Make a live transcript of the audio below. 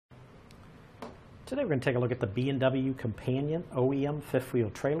Today we're going to take a look at the B&W Companion OEM fifth wheel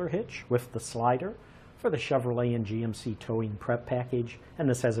trailer hitch with the slider for the Chevrolet and GMC towing prep package, and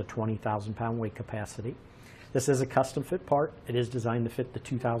this has a 20,000 pound weight capacity. This is a custom fit part. It is designed to fit the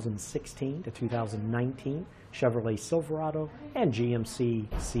 2016 to 2019 Chevrolet Silverado and GMC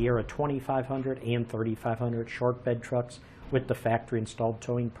Sierra 2500 and 3500 short bed trucks with the factory installed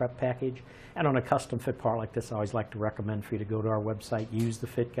towing prep package. And on a custom fit part like this, I always like to recommend for you to go to our website, use the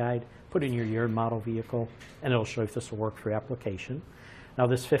fit guide, put in your year and model vehicle, and it'll show if this will work for your application. Now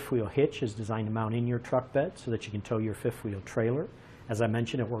this fifth wheel hitch is designed to mount in your truck bed so that you can tow your fifth wheel trailer. As I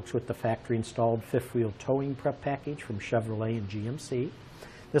mentioned, it works with the factory installed fifth wheel towing prep package from Chevrolet and GMC.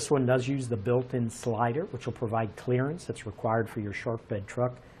 This one does use the built-in slider, which will provide clearance that's required for your short bed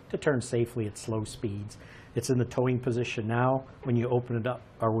truck to turn safely at slow speeds. It's in the towing position now. When you open it up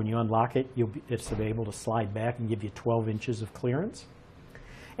or when you unlock it, it's able to slide back and give you 12 inches of clearance.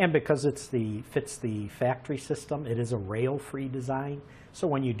 And because fits the factory system, it is a rail-free design. So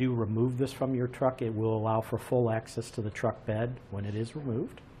when you do remove this from your truck, it will allow for full access to the truck bed when it is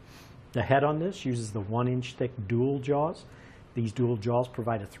removed. The head on this uses the 1-inch thick dual jaws. These dual jaws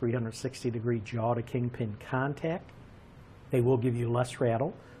provide a 360-degree jaw to kingpin contact. They will give you less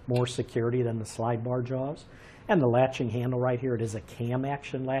rattle, more security than the slide bar jaws. And the latching handle right here, it is a cam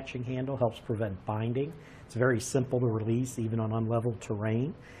action latching handle, helps prevent binding. It's very simple to release even on unlevel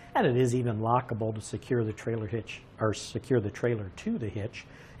terrain. And it is even lockable to secure the trailer hitch, or secure the trailer to the hitch.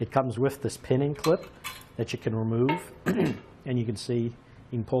 It comes with this pinning clip that you can remove. And you can see,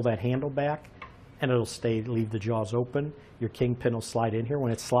 you can pull that handle back and it'll leave the jaws open. Your kingpin will slide in here.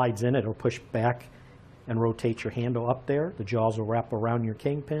 When it slides in, it'll push back and rotate your handle up there. The jaws will wrap around your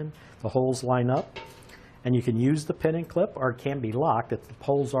kingpin. The holes line up. And you can use the pinning clip, or it can be locked. If the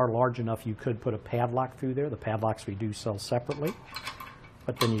holes are large enough, you could put a padlock through there. The padlocks we do sell separately.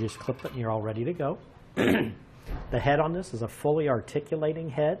 But then you just clip it and you're all ready to go. The head on this is a fully articulating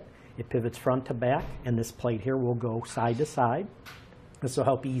head. It pivots front to back, and this plate here will go side to side. This will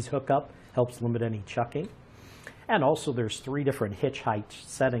help ease hookup, helps limit any chucking. And also there's 3 different hitch height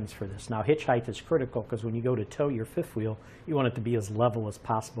settings for this. Now hitch height is critical because when you go to tow your fifth wheel, you want it to be as level as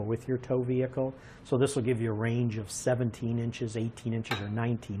possible with your tow vehicle. So this will give you a range of 17 inches, 18 inches, or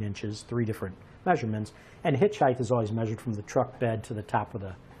 19 inches, 3 different measurements. And hitch height is always measured from the truck bed to the top of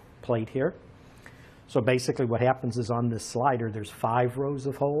the plate here. So basically what happens is on this slider, there's 5 rows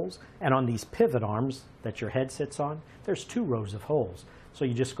of holes. And on these pivot arms that your head sits on, there's 2 rows of holes. So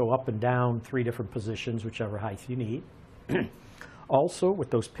you just go up and down 3 different positions, whichever height you need. Also, with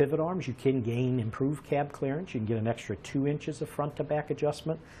those pivot arms, you can gain improved cab clearance. You can get an extra 2 inches of front to back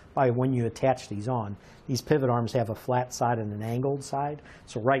adjustment by when you attach these on. These pivot arms have a flat side and an angled side.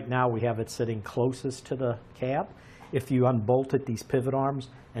 So right now we have it sitting closest to the cab. If you unbolted these pivot arms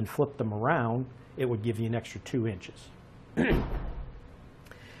and flipped them around, it would give you an extra 2 inches.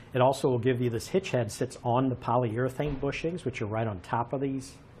 It also will give you this hitch head sits on the polyurethane bushings, which are right on top of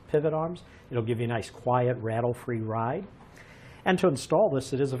these pivot arms. It'll give you a nice, quiet, rattle-free ride. And to install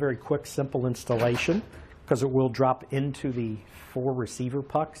this, it is a very quick, simple installation because it will drop into the 4 receiver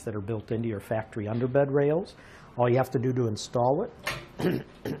pucks that are built into your factory underbed rails. All you have to do to install it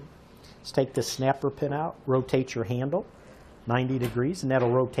is take this snapper pin out, rotate your handle 90 degrees, and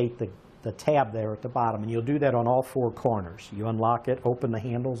that'll rotate the tab there at the bottom, and you'll do that on all 4 corners. You unlock it, open the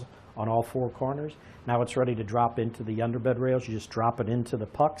handles on all 4 corners. Now it's ready to drop into the underbed rails. You just drop it into the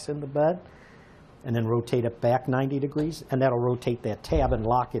pucks in the bed and then rotate it back 90 degrees, and that'll rotate that tab and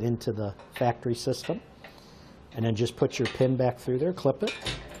lock it into the factory system. And then just put your pin back through there, clip it,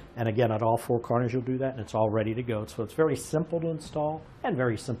 and again at all 4 corners you'll do that, and it's all ready to go. So it's very simple to install and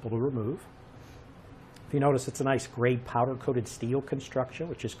very simple to remove. If you notice, it's a nice gray powder-coated steel construction,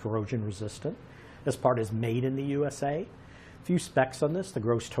 which is corrosion resistant. This part is made in the USA. A few specs on this. The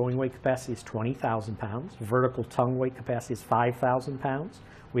gross towing weight capacity is 20,000 pounds. Vertical tongue weight capacity is 5,000 pounds.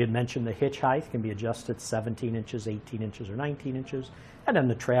 We had mentioned the hitch height can be adjusted 17 inches, 18 inches, or 19 inches. And then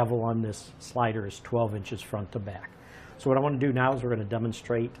the travel on this slider is 12 inches front to back. So what I want to do now is we're going to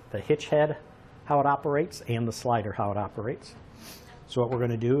demonstrate the hitch head, how it operates, and the slider, how it operates. So what we're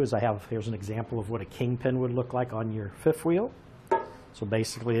going to do is here's an example of what a kingpin would look like on your fifth wheel. So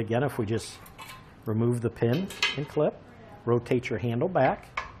basically, again, if we just remove the pin and clip, rotate your handle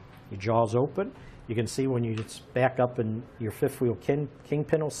back, your jaws open, you can see when you just back up and your fifth wheel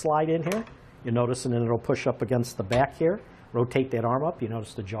kingpin will slide in here. You notice, and then it'll push up against the back here. Rotate that arm up. You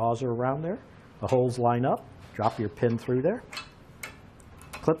notice the jaws are around there. The holes line up. Drop your pin through there.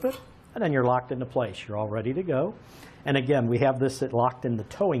 Clip it, and then you're locked into place. You're all ready to go. And again, we have this locked in the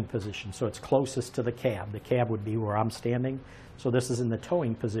towing position, so it's closest to the cab. The cab would be where I'm standing. So this is in the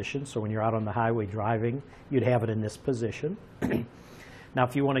towing position, so when you're out on the highway driving, you'd have it in this position. Now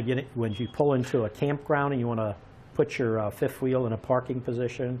if you want to get it, when you pull into a campground and you want to put your fifth wheel in a parking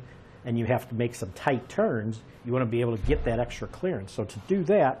position and you have to make some tight turns, you want to be able to get that extra clearance. So to do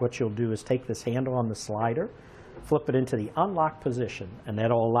that, what you'll do is take this handle on the slider, flip it into the unlock position, and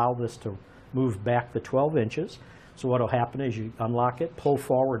that'll allow this to move back the 12 inches. So what will happen is you unlock it, pull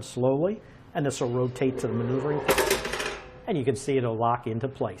forward slowly, and this will rotate to the maneuvering position. And you can see it'll lock into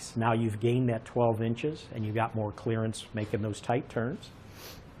place. Now you've gained that 12 inches and you've got more clearance making those tight turns.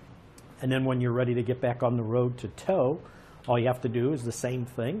 And then when you're ready to get back on the road to tow, all you have to do is the same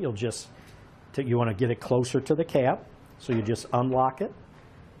thing. You'll just, you want to get it closer to the cab, so you just unlock it.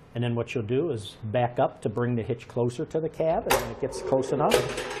 And then what you'll do is back up to bring the hitch closer to the cab, and when it gets close enough,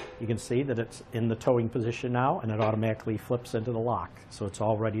 you can see that it's in the towing position now, and it automatically flips into the lock. So it's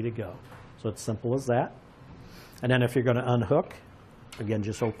all ready to go. So it's simple as that. And then if you're going to unhook, again,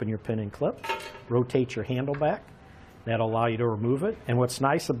 just open your pin and clip, rotate your handle back. That'll allow you to remove it. And what's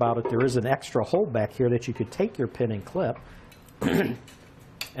nice about it, there is an extra hole back here that you could take your pin and clip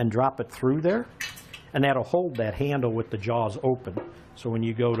and drop it through there. And that'll hold that handle with the jaws open. So when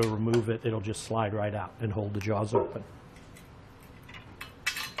you go to remove it, it'll just slide right out and hold the jaws open.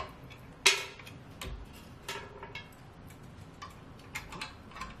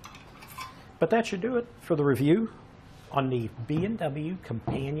 But that should do it for the review on the B&W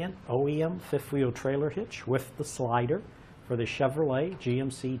Companion OEM fifth wheel trailer hitch with the slider for the Chevrolet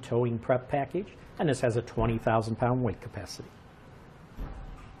GMC towing prep package, and this has a 20,000 pound weight capacity.